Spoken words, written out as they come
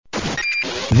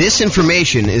This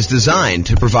information is designed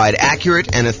to provide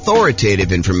accurate and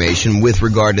authoritative information with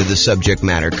regard to the subject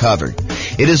matter covered.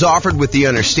 It is offered with the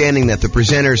understanding that the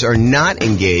presenters are not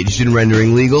engaged in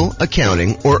rendering legal,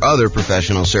 accounting, or other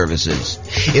professional services.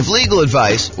 If legal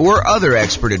advice or other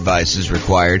expert advice is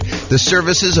required, the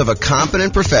services of a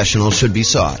competent professional should be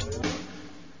sought.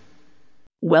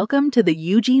 Welcome to the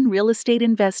Eugene Real Estate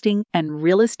Investing and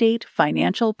Real Estate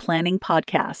Financial Planning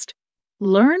Podcast.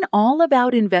 Learn all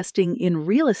about investing in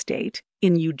real estate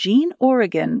in Eugene,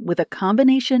 Oregon, with a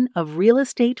combination of real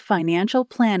estate financial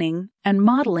planning and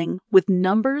modeling with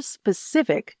numbers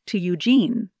specific to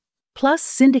Eugene, plus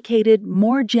syndicated,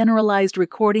 more generalized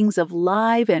recordings of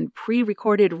live and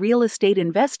pre-recorded real estate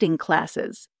investing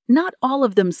classes, not all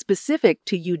of them specific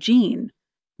to Eugene.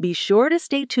 Be sure to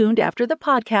stay tuned after the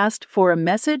podcast for a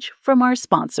message from our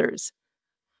sponsors.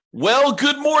 Well,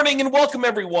 good morning and welcome,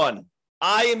 everyone.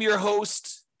 I am your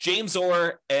host, James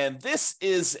Orr, and this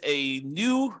is a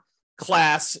new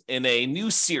class in a new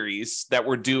series that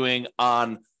we're doing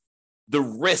on the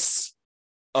risks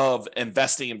of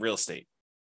investing in real estate,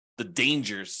 the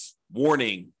dangers,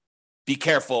 warning, be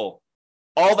careful,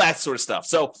 all that sort of stuff.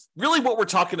 So really what we're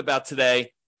talking about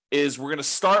today is we're going to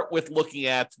start with looking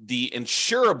at the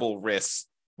insurable risks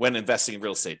when investing in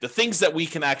real estate, the things that we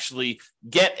can actually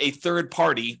get a third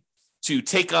party to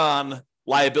take on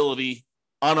liability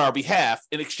on our behalf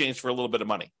in exchange for a little bit of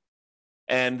money.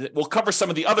 And we'll cover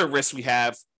some of the other risks we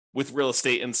have with real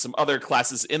estate in some other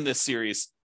classes in this series.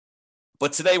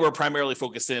 But today we're primarily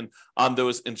focused in on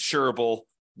those insurable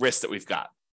risks that we've got.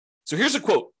 So here's a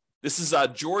quote. This is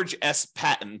George S.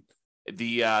 Patton,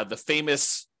 the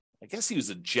famous, I guess he was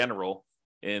a general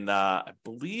in, I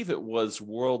believe it was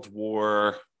World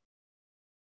War,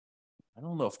 I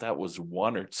don't know if that was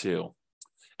 1 or 2.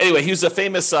 Anyway, he was a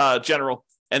famous general.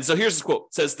 And so here's the quote.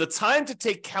 It says, "The time to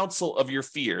take counsel of your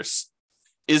fears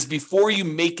is before you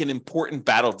make an important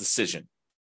battle decision.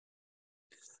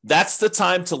 That's the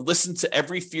time to listen to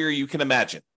every fear you can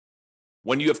imagine.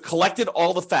 When you have collected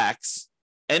all the facts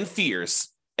and fears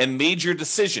and made your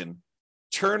decision,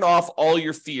 turn off all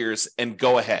your fears and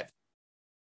go ahead."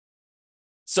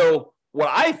 So what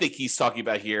I think he's talking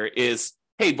about here is,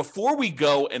 hey, before we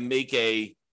go and make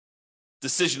a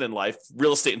decision in life,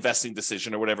 real estate investing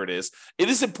decision or whatever it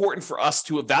is important for us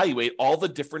to evaluate all the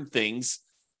different things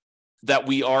that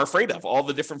we are afraid of, all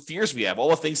the different fears we have,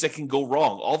 all the things that can go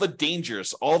wrong, all the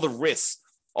dangers, all the risks,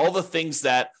 all the things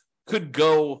that could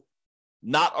go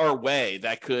not our way,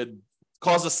 that could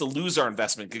cause us to lose our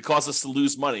investment, could cause us to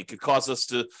lose money, could cause us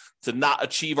to not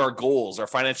achieve our goals, our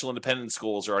financial independence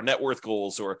goals, or our net worth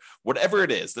goals, or whatever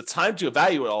it is. The time to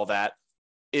evaluate all that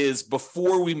is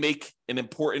before we make an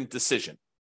important decision,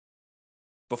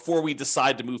 before we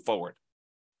decide to move forward.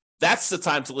 That's the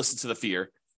time to listen to the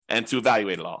fear and to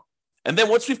evaluate it all. And then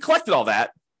once we've collected all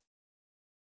that,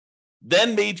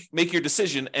 then make your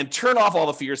decision and turn off all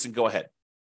the fears and go ahead.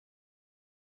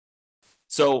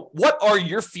 So what are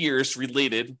your fears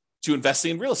related to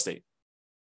investing in real estate?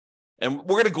 And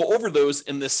we're going to go over those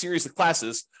in this series of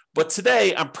classes. But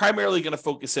today, I'm primarily going to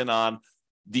focus in on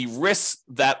the risks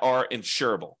that are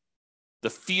insurable, the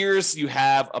fears you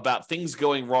have about things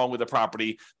going wrong with a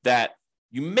property that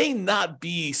you may not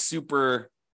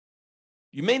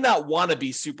want to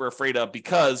be super afraid of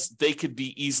because they could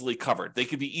be easily covered. They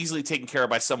could be easily taken care of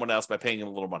by someone else by paying them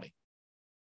a little money.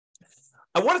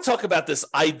 I want to talk about this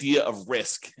idea of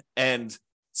risk, and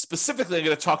specifically, I'm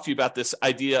going to talk to you about this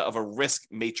idea of a risk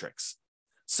matrix.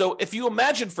 So if you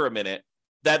imagine for a minute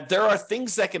that there are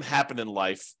things that can happen in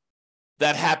life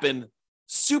that happen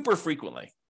super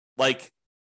frequently, like,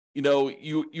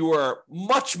 you are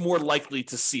much more likely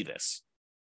to see this,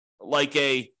 like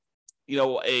an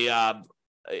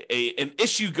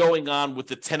issue going on with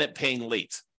the tenant paying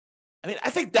late. I mean, I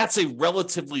think that's a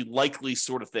relatively likely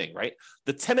sort of thing, right?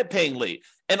 The tenant paying late.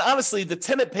 And honestly, the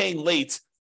tenant paying late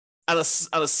on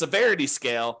a severity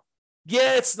scale,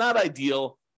 yeah, it's not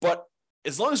ideal, but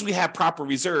as long as we have proper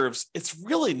reserves, it's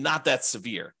really not that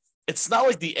severe. It's not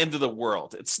like the end of the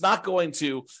world. It's not going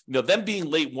to, them being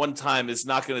late one time is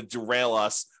not going to derail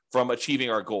us from achieving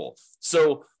our goal.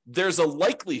 So there's a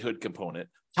likelihood component,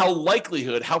 how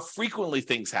frequently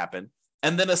things happen,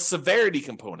 and then a severity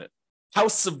component, how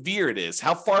severe it is,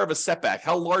 how far of a setback,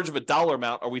 how large of a dollar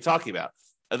amount are we talking about,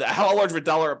 how large of a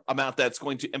dollar amount that's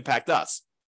going to impact us.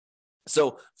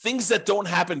 So things that don't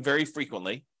happen very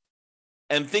frequently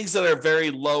and things that are very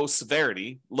low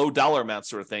severity, low dollar amount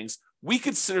sort of things, we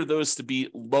consider those to be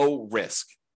low risk.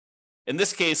 In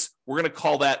this case, we're going to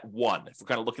call that 1. If we're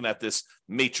kind of looking at this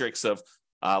matrix of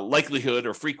likelihood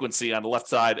or frequency on the left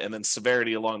side and then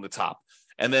severity along the top.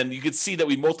 And then you can see that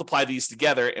we multiply these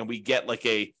together and we get like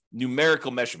a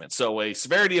numerical measurement. So a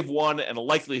severity of 1 and a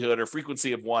likelihood or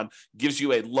frequency of 1 gives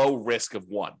you a low risk of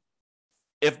 1.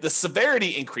 If the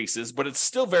severity increases, but it's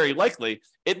still very likely,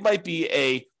 it might be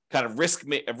a kind of risk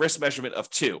measurement of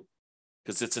 2,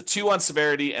 because it's a 2 on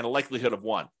severity and a likelihood of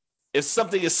 1. If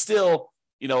something is still,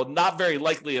 not very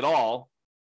likely at all,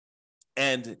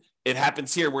 and it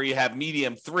happens here where you have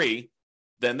medium 3,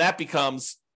 then that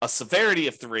becomes a severity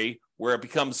of 3, where it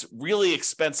becomes really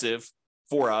expensive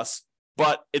for us,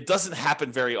 but it doesn't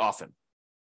happen very often.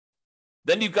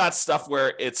 Then you've got stuff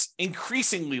where it's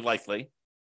increasingly likely,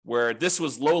 where this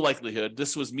was low likelihood,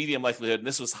 this was medium likelihood, and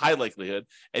this was high likelihood,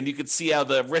 and you can see how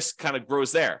the risk kind of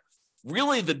grows there.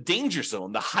 Really, the danger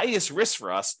zone, the highest risk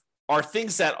for us, are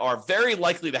things that are very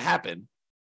likely to happen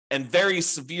and very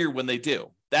severe when they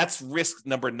do. That's risk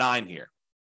number 9 here.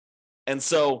 And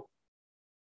so,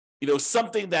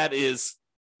 something that is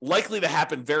likely to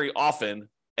happen very often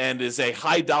and is a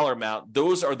high dollar amount,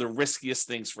 those are the riskiest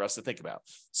things for us to think about.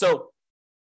 So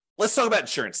let's talk about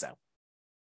insurance now.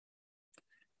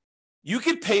 You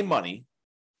could pay money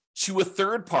to a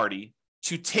third party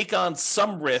to take on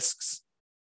some risks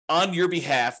on your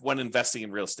behalf when investing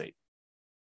in real estate.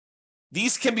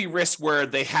 These can be risks where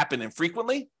they happen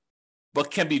infrequently,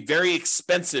 but can be very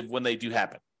expensive when they do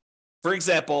happen. For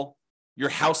example, your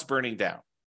house burning down.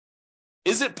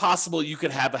 Is it possible you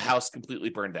could have a house completely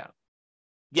burned down?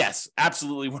 Yes,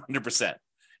 absolutely 100%.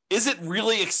 Is it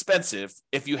really expensive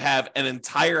if you have an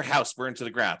entire house burned to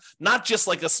the ground? Not just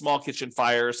like a small kitchen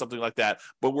fire or something like that,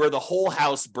 but where the whole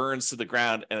house burns to the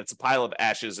ground and it's a pile of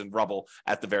ashes and rubble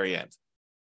at the very end.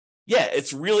 Yeah,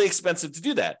 it's really expensive to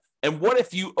do that. And what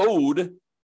if you owed,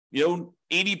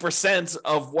 80%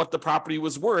 of what the property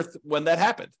was worth when that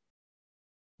happened?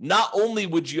 Not only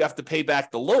would you have to pay back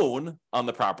the loan on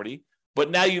the property, but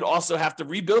now you'd also have to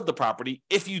rebuild the property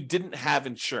if you didn't have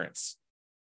insurance.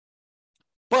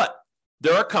 But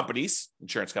there are companies,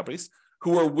 insurance companies,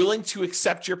 who are willing to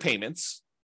accept your payments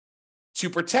to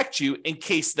protect you in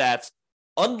case that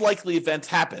unlikely event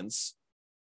happens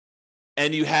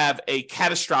and you have a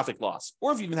catastrophic loss,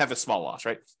 or if you even have a small loss,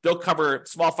 right? They'll cover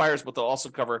small fires, but they'll also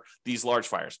cover these large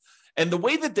fires. And the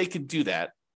way that they can do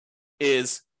that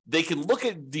is they can look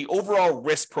at the overall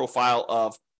risk profile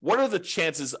of what are the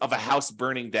chances of a house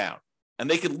burning down. And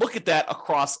they can look at that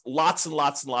across lots and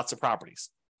lots and lots of properties.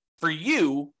 For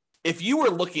you, if you were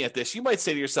looking at this, you might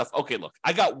say to yourself, okay, look,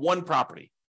 I got one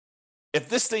property. If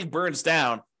this thing burns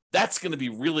down, that's going to be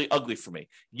really ugly for me.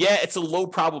 Yeah, it's a low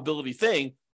probability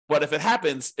thing, but if it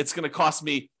happens, it's going to cost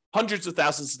me hundreds of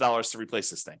thousands of dollars to replace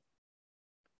this thing.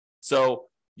 So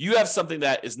you have something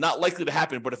that is not likely to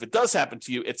happen, but if it does happen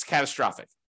to you, it's catastrophic.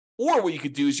 Or what you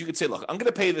could do is you could say, look, I'm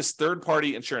going to pay this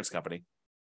third-party insurance company,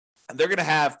 and they're going to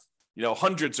have,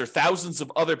 hundreds or thousands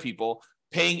of other people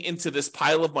paying into this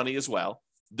pile of money as well.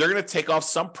 They're going to take off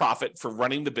some profit for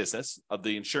running the business of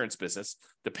the insurance business,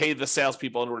 to pay the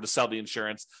salespeople in order to sell the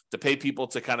insurance, to pay people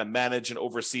to kind of manage and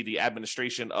oversee the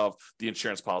administration of the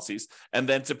insurance policies, and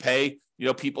then to pay,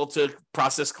 people to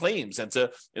process claims and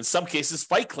to, in some cases,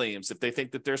 fight claims if they think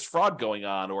that there's fraud going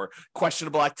on or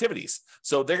questionable activities.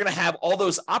 So they're going to have all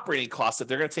those operating costs that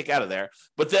they're going to take out of there.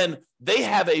 But then they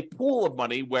have a pool of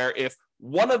money where if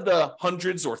one of the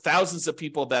hundreds or thousands of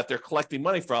people that they're collecting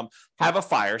money from have a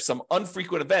fire, some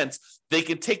infrequent events, they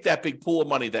can take that big pool of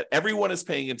money that everyone is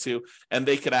paying into, and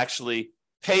they can actually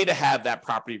pay to have that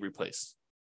property replaced.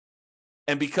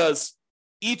 And because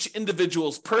each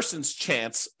individual's person's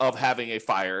chance of having a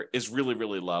fire is really,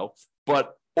 really low,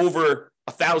 but over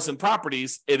 1,000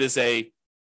 properties, it is a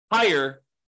higher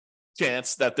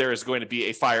chance that there is going to be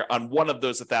a fire on one of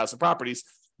those 1,000 properties,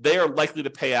 they are likely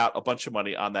to pay out a bunch of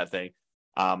money on that thing.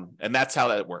 And that's how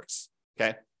that works.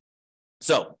 Okay.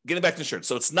 So getting back to insurance.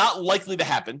 So it's not likely to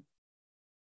happen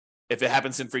if it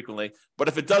happens infrequently, but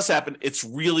if it does happen, it's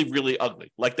really, really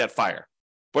ugly, like that fire.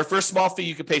 But for a small fee,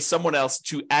 you can pay someone else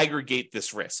to aggregate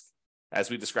this risk, as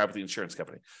we described with the insurance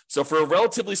company. So for a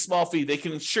relatively small fee, they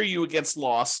can insure you against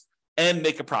loss and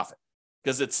make a profit,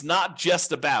 because it's not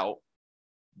just about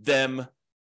them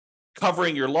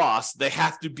covering your loss. They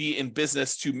have to be in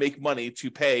business to make money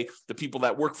to pay the people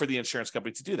that work for the insurance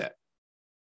company to do that.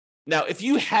 Now, if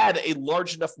you had a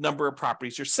large enough number of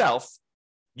properties yourself,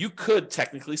 you could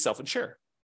technically self-insure,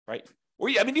 right? Or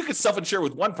you could self-insure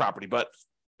with one property, but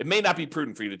it may not be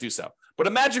prudent for you to do so. But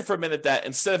imagine for a minute that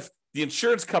instead of the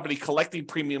insurance company collecting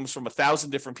premiums from 1,000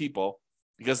 different people,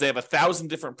 because they have 1,000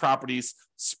 different properties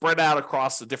spread out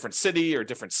across a different city or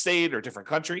different state or different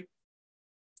country,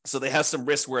 so they have some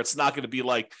risk where it's not going to be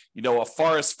like, a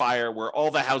forest fire where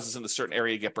all the houses in a certain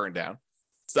area get burned down.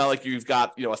 It's not like you've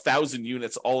got, 1,000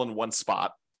 units all in one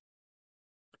spot.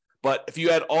 But if you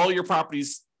had all your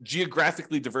properties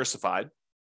geographically diversified,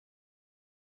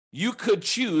 you could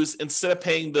choose, instead of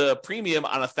paying the premium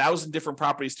on 1,000 different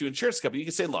properties to insurance company, you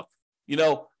can say, look,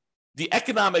 the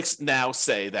economics now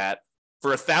say that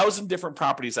for 1,000 different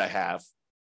properties I have,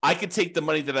 I could take the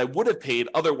money that I would have paid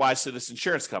otherwise to this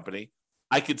insurance company.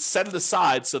 I could set it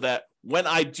aside so that when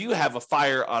I do have a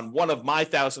fire on one of my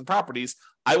 1,000 properties,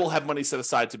 I will have money set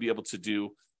aside to be able to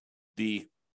do to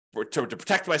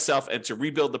protect myself and to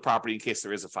rebuild the property in case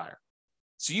there is a fire.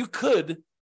 So you could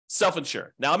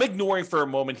self-insure. Now, I'm ignoring for a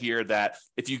moment here that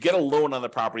if you get a loan on the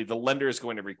property, the lender is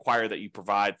going to require that you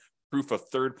provide proof of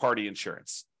third-party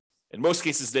insurance. In most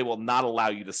cases, they will not allow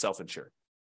you to self-insure.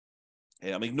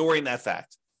 And I'm ignoring that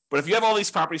fact. But if you have all these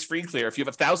properties free and clear, if you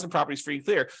have 1,000 properties free and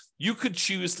clear, you could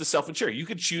choose to self-insure. You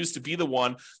could choose to be the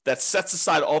one that sets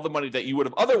aside all the money that you would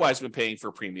have otherwise been paying for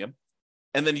a premium,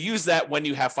 and then use that when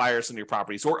you have fires in your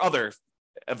properties or other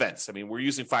events. I mean, we're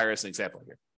using fire as an example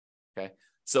here. Okay.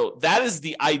 So that is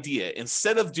the idea.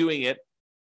 Instead of doing it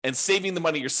and saving the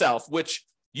money yourself, which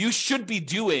you should be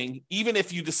doing even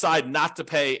if you decide not to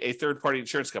pay a third-party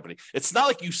insurance company. It's not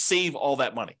like you save all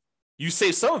that money. You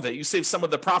save some of it. You save some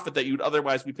of the profit that you'd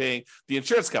otherwise be paying the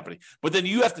insurance company. But then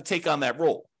you have to take on that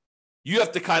role. You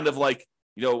have to kind of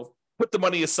put the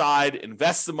money aside,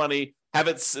 invest the money, have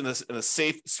it in a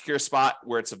safe, secure spot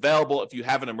where it's available. If you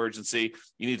have an emergency,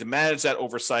 you need to manage that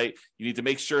oversight. You need to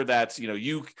make sure that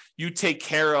you take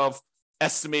care of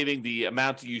estimating the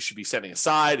amount that you should be setting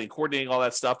aside and coordinating all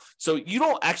that stuff. So you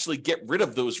don't actually get rid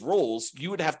of those roles. You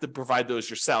would have to provide those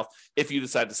yourself if you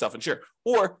decide to self-insure.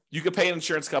 Or you could pay an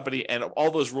insurance company and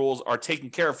all those roles are taken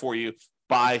care of for you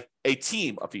by a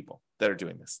team of people that are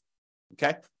doing this.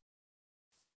 Okay?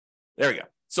 There we go.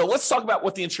 So let's talk about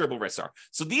what the insurable risks are.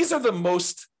 So these are the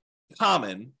most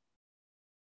common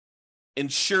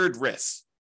insured risks.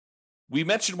 We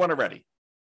mentioned one already,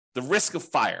 the risk of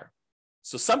fire.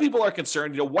 So some people are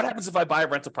concerned, what happens if I buy a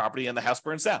rental property and the house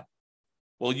burns down?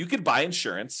 Well, you could buy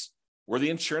insurance where the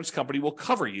insurance company will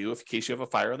cover you in case you have a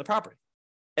fire on the property.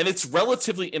 And it's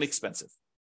relatively inexpensive.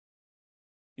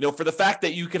 For the fact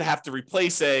that you could have to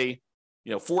replace a,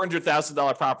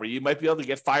 $400,000 property, you might be able to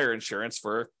get fire insurance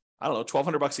for,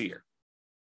 $1,200 a year.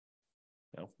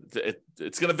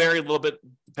 It's going to vary a little bit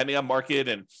depending on market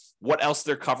and what else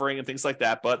they're covering and things like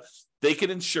that. But they can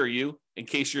insure you in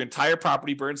case your entire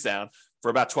property burns down for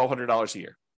about $1,200 a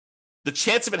year. The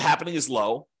chance of it happening is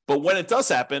low, but when it does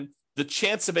happen, the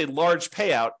chance of a large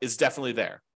payout is definitely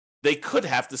there. They could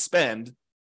have to spend,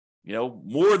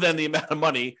 more than the amount of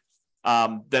money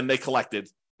than they collected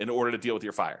in order to deal with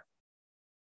your fire.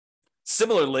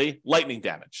 Similarly, lightning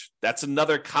damage. That's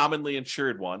another commonly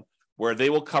insured one where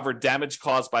they will cover damage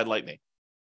caused by lightning.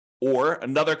 Or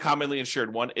another commonly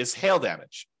insured one is hail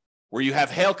damage, where you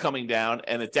have hail coming down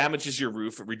and it damages your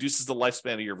roof, it reduces the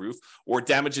lifespan of your roof, or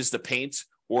damages the paint,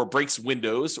 or breaks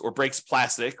windows, or breaks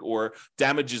plastic, or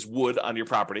damages wood on your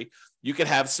property. You can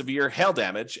have severe hail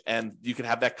damage, and you can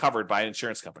have that covered by an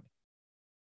insurance company.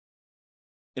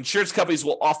 Insurance companies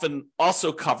will often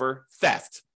also cover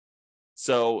theft.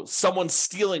 So someone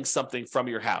stealing something from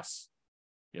your house,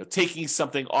 taking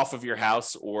something off of your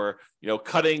house, or,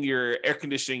 cutting your air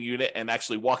conditioning unit and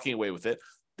actually walking away with it.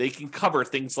 They can cover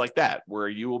things like that where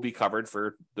you will be covered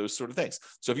for those sort of things.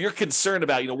 So if you're concerned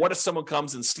about, what if someone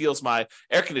comes and steals my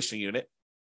air conditioning unit,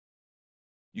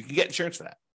 you can get insurance for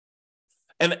that.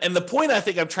 And the point I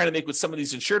think I'm trying to make with some of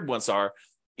these insured ones are,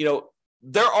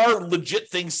 there are legit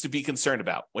things to be concerned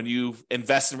about when you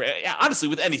invest in, honestly,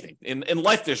 with anything. In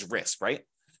life, there's risk, right?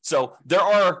 So there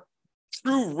are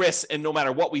true risks, and no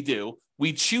matter what we do,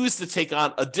 we choose to take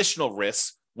on additional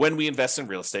risks when we invest in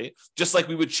real estate, just like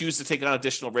we would choose to take on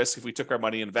additional risk if we took our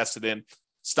money and invested in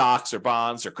stocks or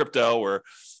bonds or crypto or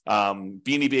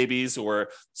Beanie Babies, or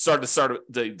decided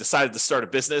to start a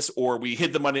business, or we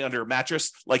hid the money under a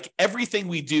mattress. Like, everything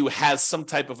we do has some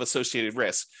type of associated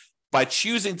risk. By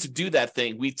choosing to do that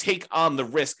thing, we take on the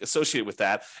risk associated with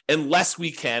that, unless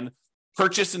we can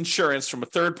purchase insurance from a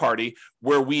third party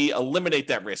where we eliminate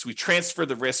that risk. We transfer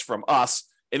the risk from us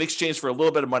in exchange for a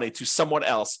little bit of money to someone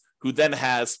else who then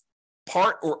has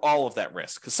part or all of that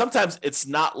risk. Because sometimes it's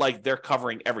not like they're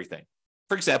covering everything.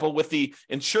 For example, with the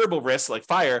insurable risks like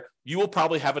fire, you will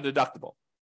probably have a deductible.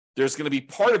 There's going to be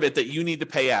part of it that you need to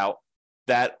pay out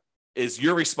that is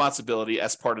your responsibility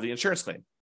as part of the insurance claim.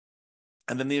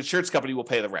 And then the insurance company will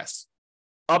pay the rest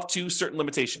up to certain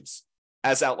limitations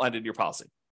as outlined in your policy.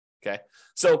 Okay.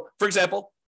 So, for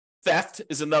example, theft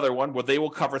is another one where they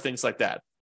will cover things like that.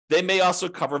 They may also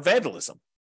cover vandalism.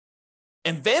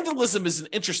 And vandalism is an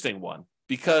interesting one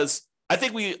because I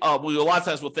think we a lot of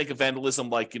times we'll think of vandalism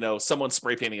like, someone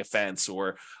spray painting a fence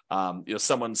or,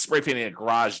 someone spray painting a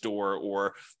garage door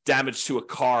or damage to a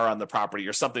car on the property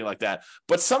or something like that.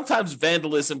 But sometimes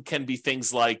vandalism can be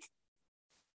things like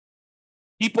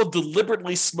people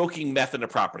deliberately smoking meth in a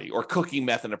property or cooking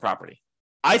meth in a property.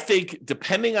 I think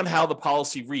depending on how the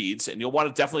policy reads, and you'll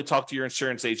want to definitely talk to your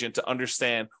insurance agent to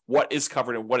understand what is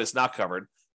covered and what is not covered,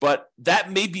 but that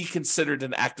may be considered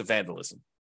an act of vandalism.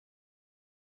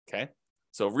 Okay?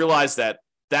 So realize that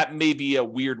may be a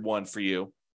weird one for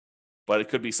you, but it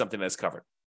could be something that's covered.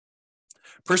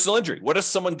 Personal injury. What if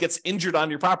someone gets injured on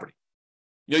your property?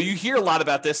 You hear a lot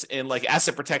about this in like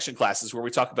asset protection classes where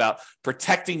we talk about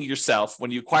protecting yourself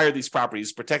when you acquire these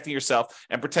properties, protecting yourself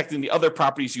and protecting the other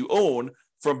properties you own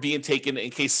from being taken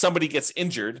in case somebody gets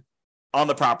injured on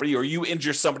the property or you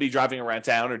injure somebody driving around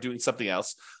town or doing something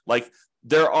else. Like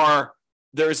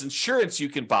there's insurance you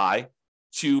can buy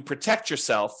to protect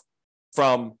yourself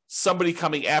from somebody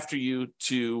coming after you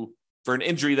for an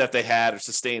injury that they had or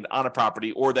sustained on a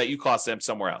property or that you caused them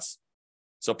somewhere else.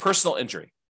 So personal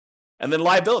injury. And then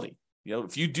liability.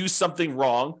 If you do something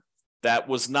wrong that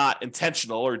was not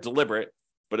intentional or deliberate,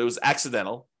 but it was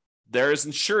accidental, there is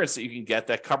insurance that you can get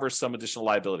that covers some additional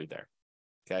liability there.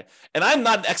 Okay. And I'm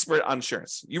not an expert on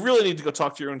insurance. You really need to go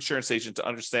talk to your insurance agent to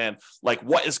understand like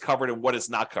what is covered and what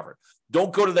is not covered.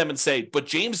 Don't go to them and say, but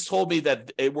James told me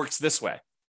that it works this way.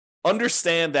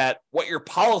 Understand that what your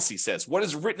policy says, what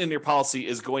is written in your policy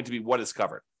is going to be what is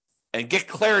covered. And get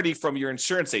clarity from your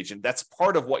insurance agent. That's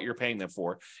part of what you're paying them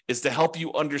for, is to help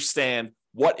you understand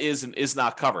what is and is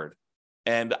not covered.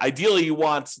 And ideally, you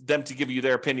want them to give you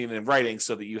their opinion in writing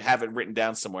so that you have it written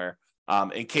down somewhere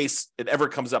in case it ever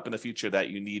comes up in the future that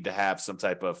you need to have some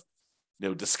type of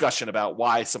discussion about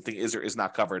why something is or is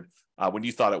not covered when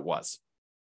you thought it was.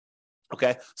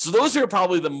 Okay, so those are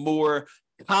probably the more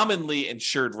commonly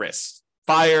insured risks: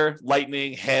 fire,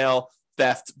 lightning, hail,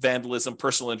 theft, vandalism,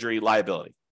 personal injury,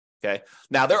 liability. Okay.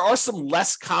 Now, there are some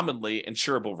less commonly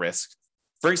insurable risks.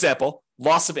 For example,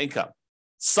 loss of income.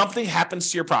 Something happens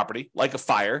to your property, like a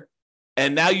fire,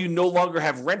 and now you no longer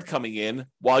have rent coming in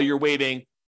while you're waiting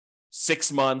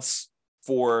 6 months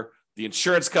for the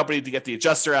insurance company to get the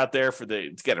adjuster out there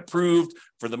to get approved,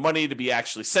 for the money to be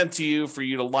actually sent to you, for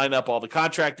you to line up all the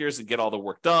contractors and get all the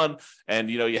work done.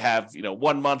 And, you have,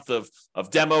 1 month of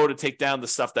demo to take down the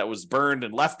stuff that was burned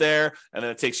and left there. And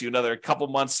then it takes you another couple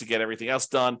months to get everything else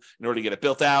done in order to get it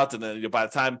built out. And then by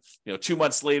the time, 2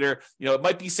 months later, it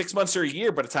might be 6 months or a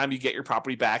year by the time you get your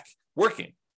property back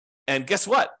working. And guess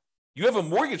what? You have a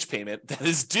mortgage payment that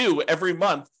is due every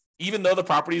month, even though the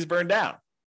property is burned down.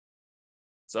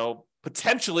 So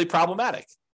potentially problematic.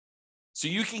 So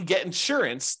you can get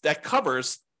insurance that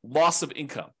covers loss of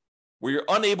income. Where you're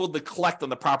unable to collect on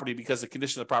the property because the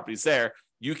condition of the property is there,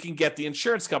 you can get the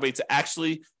insurance company to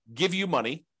actually give you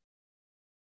money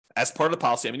as part of the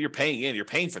policy. I mean, you're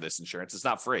paying for this insurance. It's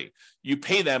not free. You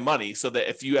pay them money so that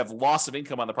if you have loss of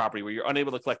income on the property where you're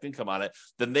unable to collect income on it,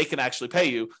 then they can actually pay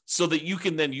you so that you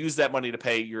can then use that money to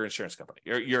pay your insurance company,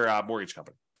 your mortgage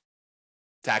company,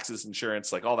 taxes,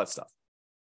 insurance, like all that stuff.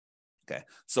 Okay,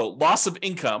 so loss of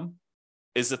income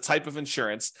is a type of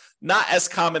insurance, not as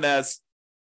common as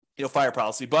fire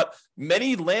policy, but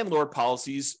many landlord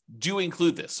policies do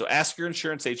include this. So ask your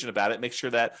insurance agent about it. Make sure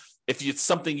that if it's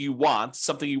something you want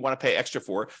to pay extra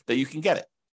for, that you can get it.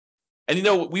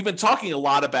 And we've been talking a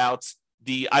lot about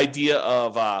the idea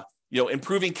of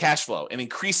improving cash flow and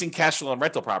increasing cash flow on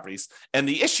rental properties. And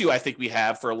the issue I think we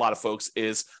have for a lot of folks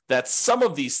is that some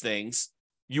of these things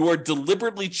you are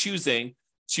deliberately choosing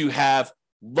to have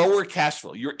lower cash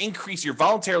flow. You're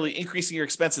voluntarily increasing your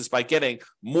expenses by getting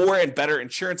more and better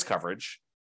insurance coverage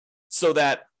so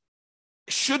that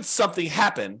should something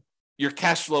happen, your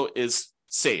cash flow is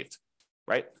saved,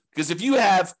 right? Because if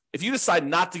you decide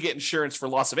not to get insurance for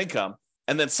loss of income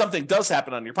and then something does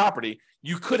happen on your property,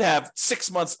 you could have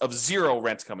 6 months of zero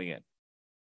rent coming in.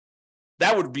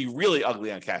 That would be really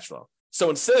ugly on cash flow. So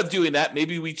instead of doing that,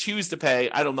 maybe we choose to pay,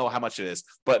 I don't know how much it is,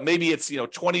 but maybe it's $20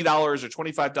 or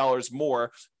 $25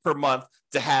 more per month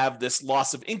to have this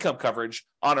loss of income coverage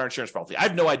on our insurance policy. I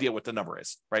have no idea what the number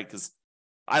is, right? Because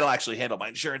I don't actually handle my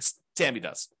insurance. Tammy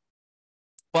does.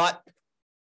 But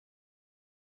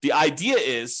the idea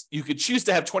is you could choose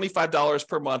to have $25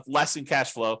 per month less in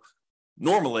cash flow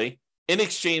normally in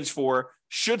exchange for,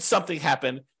 should something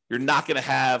happen, you're not going to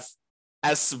have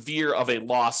as severe of a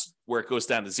loss where it goes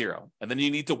down to zero. And then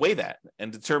you need to weigh that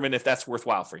and determine if that's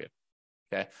worthwhile for you.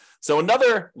 Okay. So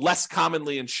another less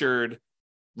commonly insured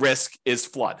risk is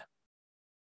flood.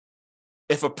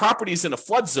 If a property is in a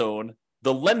flood zone,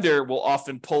 the lender will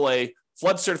often pull a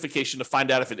flood certification to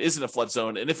find out if it isn't a flood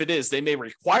zone. And if it is, they may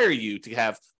require you to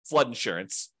have flood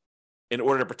insurance in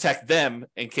order to protect them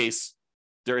in case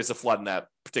there is a flood in that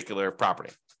particular property.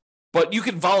 But you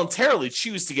can voluntarily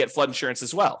choose to get flood insurance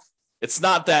as well. It's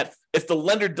not that if the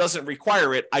lender doesn't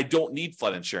require it, I don't need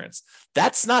flood insurance.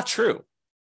 That's not true.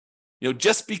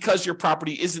 Just because your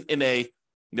property isn't in a,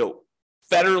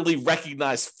 federally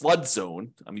recognized flood zone,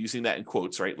 I'm using that in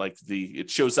quotes, right? Like it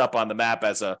shows up on the map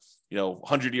as a,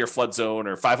 100-year flood zone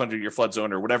or 500-year flood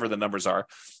zone or whatever the numbers are.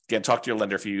 Again, talk to your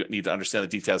lender if you need to understand the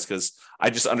details, because I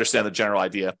just understand the general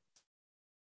idea.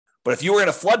 But if you were in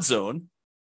a flood zone,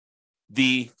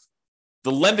 the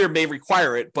lender may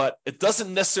require it, but it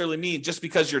doesn't necessarily mean just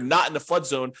because you're not in the flood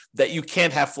zone that you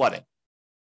can't have flooding.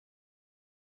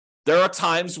 There are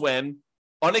times when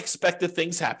unexpected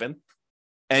things happen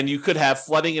and you could have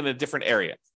flooding in a different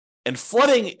area. And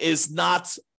flooding is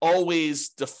not always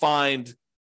defined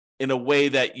in a way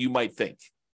that you might think.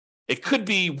 It could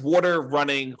be water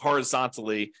running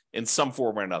horizontally in some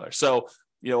form or another. So,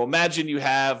 imagine you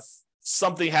have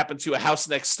something happen to a house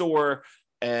next door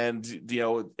and,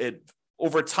 it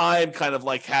over time kind of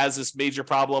like has this major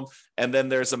problem. And then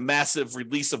there's a massive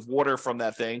release of water from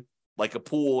that thing, like a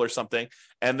pool or something.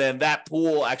 And then that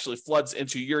pool actually floods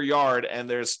into your yard and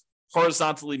there's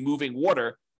horizontally moving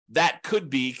water. That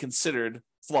could be considered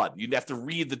flood. You'd have to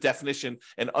read the definition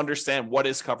and understand what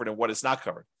is covered and what is not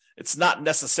covered. It's not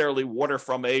necessarily water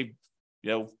from a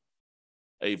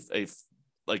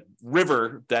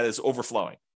river that is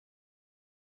overflowing.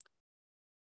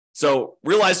 So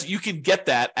realize you can get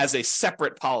that as a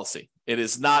separate policy. It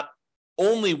is not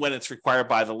only when it's required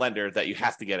by the lender that you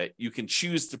have to get it. You can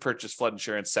choose to purchase flood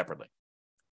insurance separately.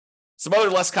 Some other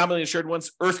less commonly insured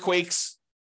ones, earthquakes.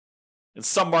 In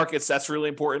some markets, that's really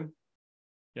important.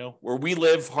 Where we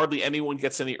live, hardly anyone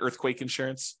gets any earthquake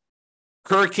insurance.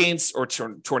 Hurricanes or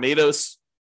tornadoes.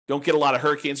 Don't get a lot of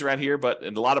hurricanes around here, but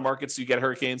in a lot of markets, you get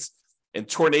hurricanes. And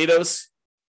tornadoes,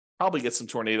 probably get some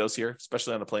tornadoes here,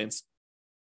 especially on the plains.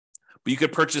 But you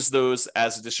could purchase those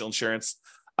as additional insurance.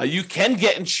 You can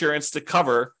get insurance to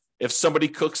cover if somebody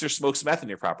cooks or smokes meth in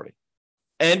your property.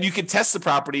 And you can test the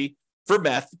property for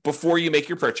meth before you make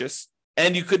your purchase.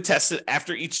 And you could test it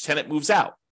after each tenant moves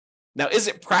out. Now, is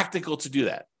it practical to do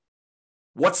that?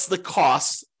 What's the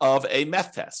cost of a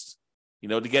meth test?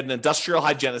 To get an industrial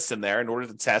hygienist in there in order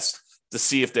to test to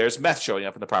see if there's meth showing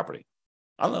up in the property.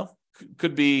 I don't know.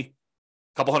 Could be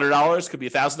a couple $100, could be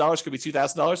 $1,000, could be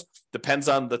 $2,000. Depends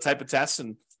on the type of test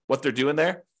and what they're doing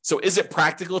there. So is it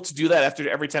practical to do that after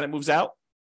every tenant moves out?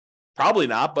 Probably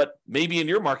not, but maybe in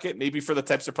your market, maybe for the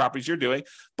types of properties you're doing.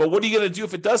 But what are you going to do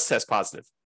if it does test positive?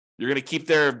 You're going to keep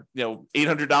their $800,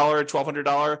 $1,200,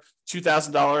 $2,000,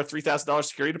 $3,000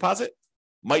 security deposit?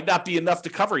 Might not be enough to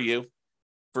cover you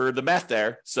for the meth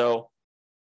there. So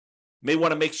may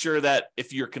want to make sure that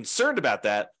if you're concerned about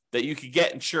that you can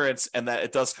get insurance and that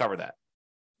it does cover that.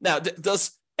 Now,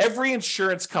 does every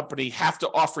insurance company have to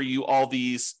offer you all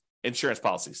these insurance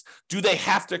policies? Do they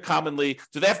have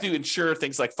to insure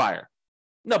things like fire?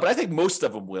 No, but I think most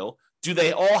of them will. Do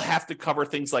they all have to cover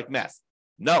things like meth?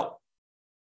 No.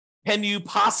 Can you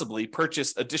possibly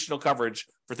purchase additional coverage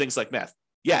for things like meth?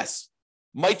 Yes.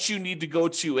 Might you need to go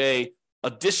to a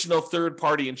additional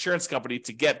third-party insurance company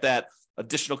to get that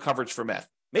additional coverage for meth?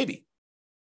 Maybe.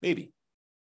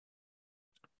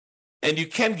 And you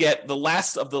can get the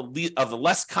last of the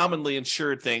less commonly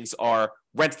insured things are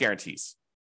rent guarantees.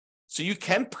 So you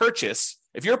can purchase,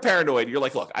 if you're paranoid, you're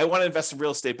like, look, I want to invest in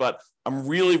real estate, but I'm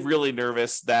really, really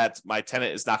nervous that my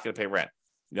tenant is not going to pay rent.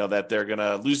 That they're going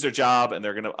to lose their job and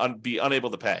they're going to be unable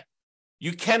to pay.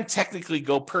 You can technically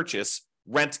go purchase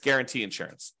rent guarantee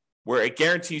insurance, where it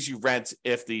guarantees you rent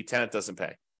if the tenant doesn't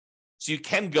pay. So you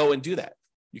can go and do that.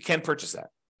 You can purchase that.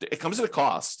 It comes at a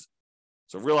cost.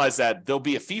 So realize that there'll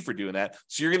be a fee for doing that.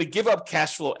 So you're going to give up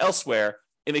cash flow elsewhere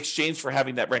in exchange for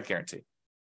having that rent guarantee.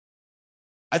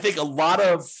 I think a lot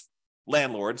of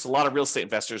landlords, a lot of real estate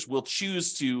investors will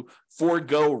choose to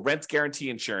forego rent guarantee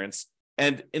insurance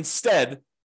and instead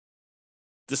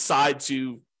decide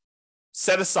to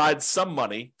set aside some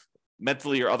money,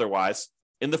 mentally or otherwise,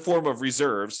 in the form of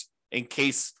reserves in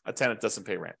case a tenant doesn't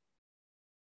pay rent.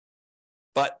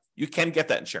 But you can get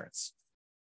that insurance.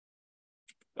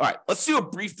 All right, let's do a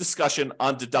brief discussion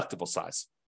on deductible size.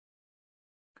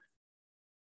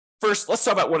 First, let's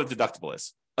talk about what a deductible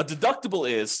is. A deductible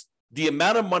is the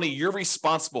amount of money you're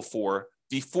responsible for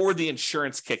before the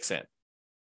insurance kicks in.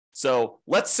 So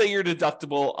let's say your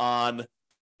deductible on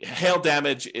hail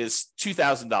damage is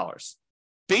 $2,000.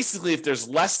 Basically, if there's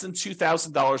less than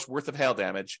 $2,000 worth of hail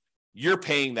damage, you're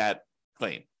paying that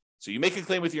claim. So you make a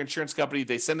claim with your insurance company,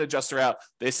 they send an adjuster out,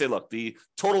 they say, look, the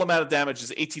total amount of damage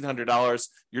is $1,800,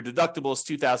 your deductible is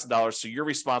 $2,000, so you're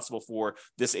responsible for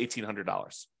this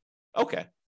 $1,800. Okay.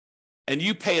 And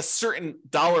you pay a certain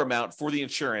dollar amount for the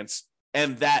insurance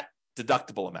and that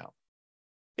deductible amount.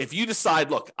 If you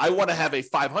decide, look, I want to have a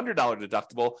 $500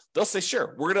 deductible, they'll say,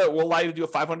 sure, we'll allow you to do a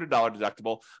 $500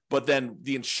 deductible, but then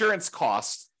the insurance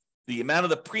cost, the amount of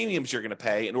the premiums you're going to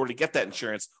pay in order to get that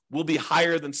insurance will be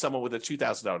higher than someone with a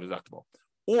 $2,000 deductible.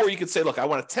 Or you could say, look, I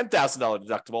want a $10,000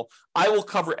 deductible. I will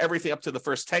cover everything up to the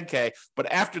first $10K,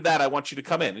 but after that, I want you to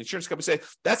come in. The insurance company say,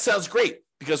 that sounds great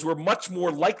because we're much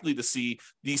more likely to see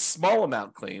these small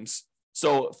amount claims.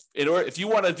 So if you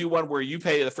want to do one where you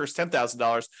pay the first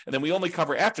 $10,000 and then we only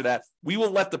cover after that, we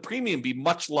will let the premium be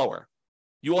much lower.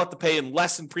 You will have to pay in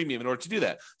less in premium in order to do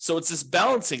that. So it's this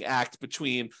balancing act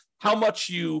between how much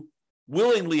you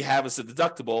willingly have as a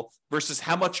deductible versus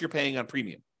how much you're paying on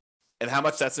premium and how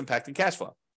much that's impacting cash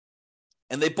flow.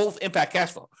 And they both impact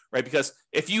cash flow, right? Because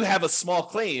if you have a small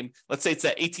claim, let's say it's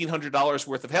that $1,800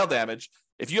 worth of hail damage,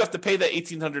 if you have to pay that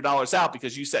 $1,800 out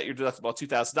because you set your deductible at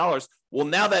 $2,000, well,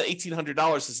 now that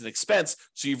 $1,800 is an expense,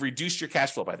 so you've reduced your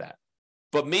cash flow by that.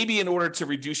 But maybe in order to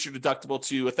reduce your deductible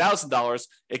to $1,000,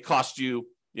 it costs you,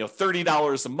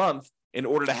 $30 a month in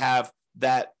order to have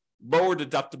that lower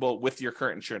deductible with your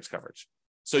current insurance coverage.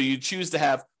 So you choose to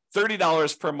have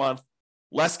 $30 per month,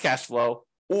 less cash flow,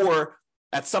 or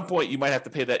at some point you might have to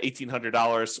pay that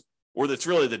 $1,800, or that's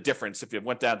really the difference. If it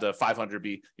went down to $500,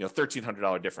 be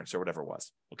 $1,300 difference or whatever it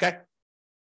was. Okay.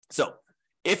 So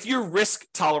if your risk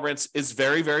tolerance is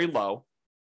very, very low,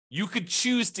 you could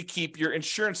choose to keep your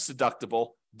insurance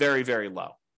deductible very, very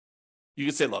low. You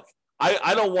could say, look,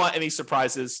 I don't want any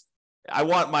surprises. I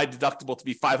want my deductible to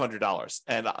be $500.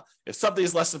 And if something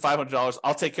is less than $500,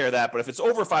 I'll take care of that. But if it's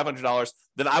over $500,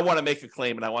 then I want to make a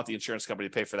claim and I want the insurance company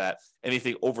to pay for that,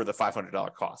 anything over the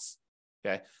 $500 costs.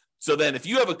 Okay. So then if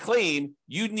you have a claim,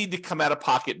 you need to come out of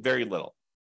pocket very little.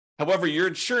 However, your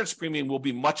insurance premium will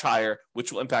be much higher,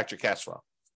 which will impact your cash flow.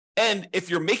 And if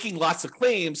you're making lots of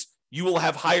claims, you will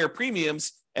have higher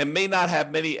premiums and may not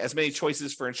have as many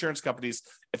choices for insurance companies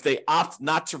if they opt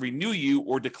not to renew you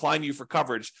or decline you for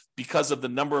coverage because of the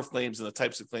number of claims and the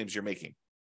types of claims you're making,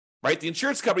 right? The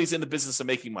insurance company is in the business of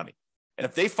making money. And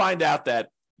if they find out that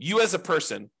you as a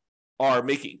person are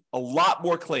making a lot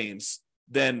more claims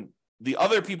than the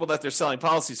other people that they're selling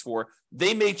policies for,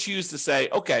 they may choose to say,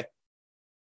 okay,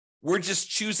 we're just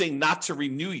choosing not to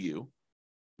renew you.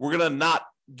 We're going to not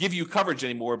give you coverage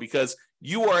anymore because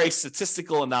you are a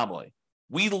statistical anomaly.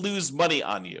 We lose money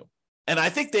on you. And I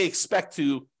think they expect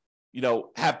to,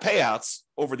 have payouts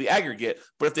over the aggregate.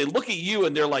 But if they look at you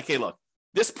and they're like, hey, look,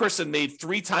 this person made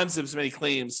 3 times as many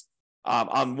claims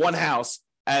on one house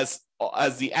as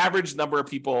the average number of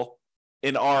people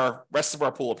in our rest of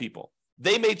our pool of people,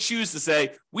 they may choose to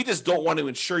say, we just don't want to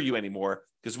insure you anymore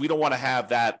because we don't want to have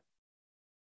that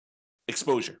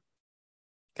exposure.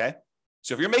 Okay.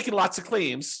 So if you're making lots of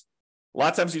claims, a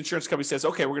lot of times the insurance company says,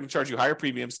 okay, we're going to charge you higher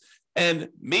premiums. And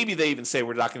maybe they even say,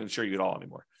 we're not going to insure you at all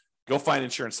anymore. Go find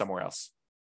insurance somewhere else.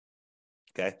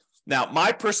 Okay. Now,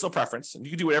 my personal preference, and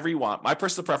you can do whatever you want, my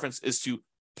personal preference is to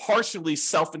partially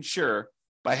self-insure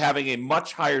by having a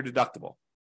much higher deductible,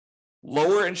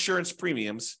 lower insurance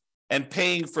premiums, and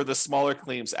paying for the smaller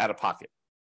claims out of pocket.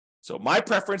 So my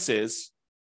preference is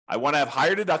I want to have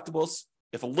higher deductibles.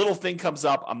 If a little thing comes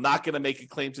up, I'm not going to make a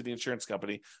claim to the insurance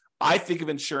company. I think of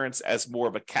insurance as more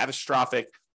of a catastrophic.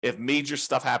 If major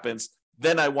stuff happens,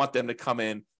 then I want them to come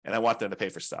in and I want them to pay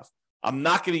for stuff. I'm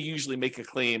not going to usually make a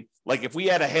claim. Like if we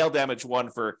had a hail damage one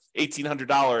for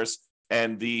 $1,800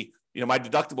 and my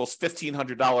deductible is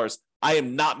 $1,500, I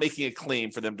am not making a claim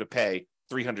for them to pay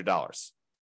 $300.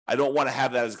 I don't want to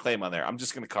have that as a claim on there. I'm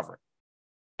just going to cover it.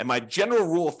 And my general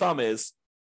rule of thumb is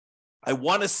I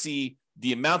want to see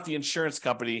the amount the insurance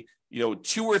company, 2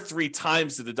 or 3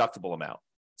 times the deductible amount.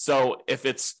 So if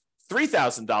it's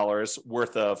 $3,000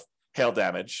 worth of hail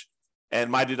damage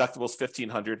and my deductible is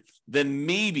 $1,500, then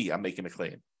maybe I'm making a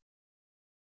claim.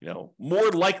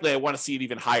 More likely I want to see it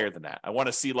even higher than that. I want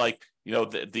to see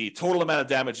the total amount of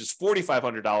damage is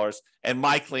 $4,500 and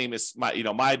my claim is my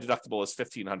deductible is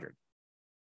 $1,500.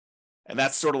 And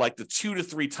that's sort of like the 2 to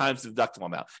 3 times the deductible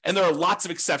amount. And there are lots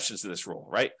of exceptions to this rule,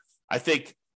 right? I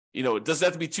think, it doesn't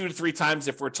have to be 2 to 3 times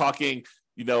if we're talking,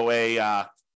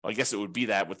 I guess it would be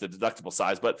that with the deductible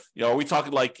size, but are we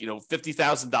talking like,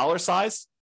 $50,000 size?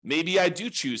 Maybe I do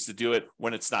choose to do it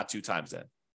when it's not 2 times in.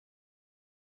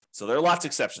 So there are lots of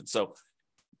exceptions. So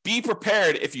be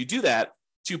prepared if you do that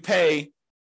to pay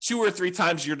 2 or 3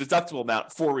 times your deductible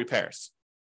amount for repairs.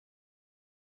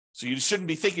 So you shouldn't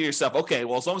be thinking to yourself, okay,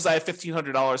 well, as long as I have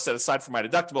 $1,500 set aside for my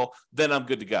deductible, then I'm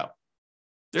good to go.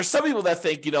 There's some people that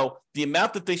think, the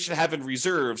amount that they should have in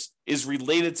reserves is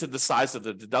related to the size of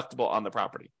the deductible on the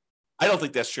property. I don't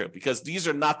think that's true because these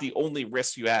are not the only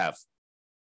risks you have.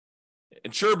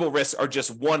 Insurable risks are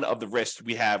just one of the risks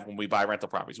we have when we buy rental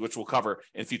properties, which we'll cover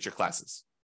in future classes.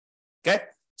 Okay,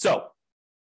 so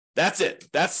that's it.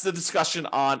 That's the discussion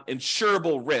on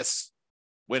insurable risks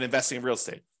when investing in real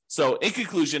estate. So in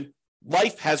conclusion,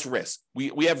 life has risk.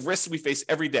 We have risks we face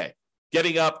every day.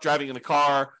 Getting up, driving in the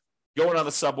car, going on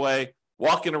the subway,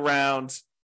 walking around,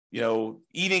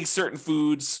 eating certain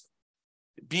foods,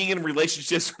 being in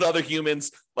relationships with other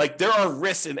humans. Like there are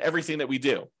risks in everything that we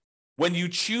do. When you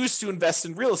choose to invest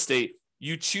in real estate,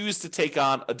 you choose to take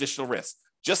on additional risk.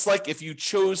 Just like if you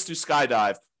chose to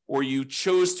skydive or you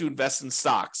chose to invest in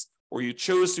stocks or you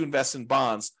chose to invest in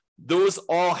bonds, those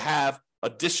all have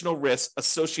additional risks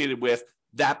associated with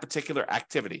that particular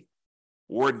activity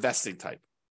or investing type.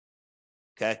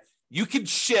 Okay. You can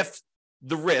shift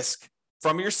the risk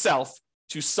from yourself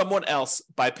to someone else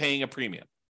by paying a premium.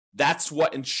 That's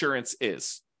what insurance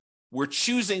is. We're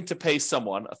choosing to pay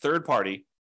someone, a third party,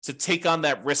 to take on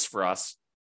that risk for us,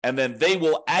 and then they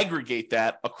will aggregate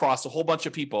that across a whole bunch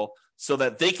of people so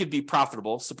that they can be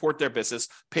profitable, support their business,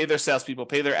 pay their salespeople,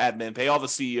 pay their admin, pay all the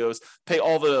CEOs, pay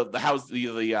all the house,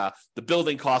 the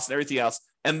building costs and everything else,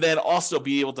 and then also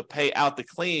be able to pay out the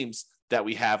claims that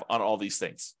we have on all these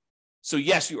things. So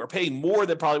yes, you are paying more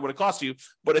than probably what it costs you,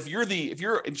 but if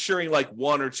you're insuring like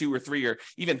 1 or 2 or 3 or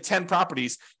even 10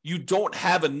 properties, you don't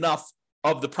have enough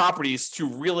of the properties to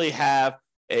really have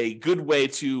a good way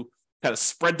to kind of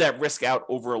spread that risk out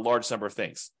over a large number of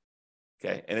things.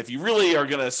 Okay. And if you really are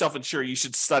going to self-insure, you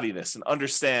should study this and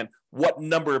understand what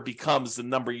number becomes the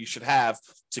number you should have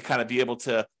to kind of be able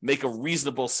to make a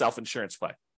reasonable self-insurance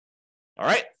play. All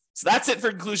right. So that's it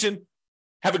for conclusion.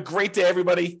 Have a great day,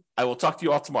 everybody. I will talk to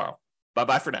you all tomorrow.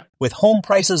 Bye-bye for now. With home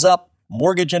prices up,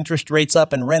 mortgage interest rates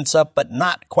up, and rents up, but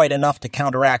not quite enough to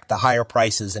counteract the higher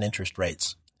prices and interest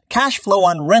rates. Cash flow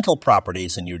on rental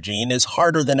properties in Eugene is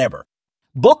harder than ever.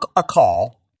 Book a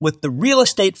call with the Real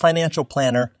Estate Financial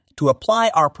Planner to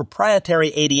apply our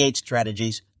proprietary 88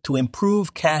 strategies to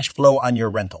improve cash flow on your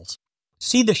rentals.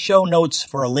 See the show notes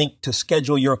for a link to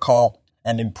schedule your call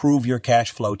and improve your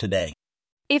cash flow today.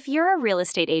 If you're a real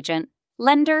estate agent,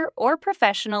 lender, or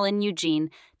professional in Eugene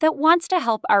that wants to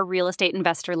help our real estate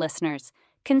investor listeners,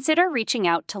 consider reaching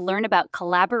out to learn about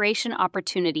collaboration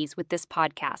opportunities with this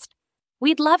podcast.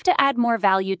 We'd love to add more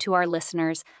value to our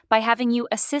listeners by having you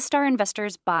assist our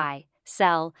investors buy,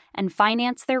 sell, and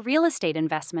finance their real estate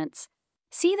investments.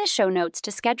 See the show notes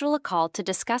to schedule a call to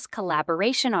discuss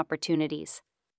collaboration opportunities.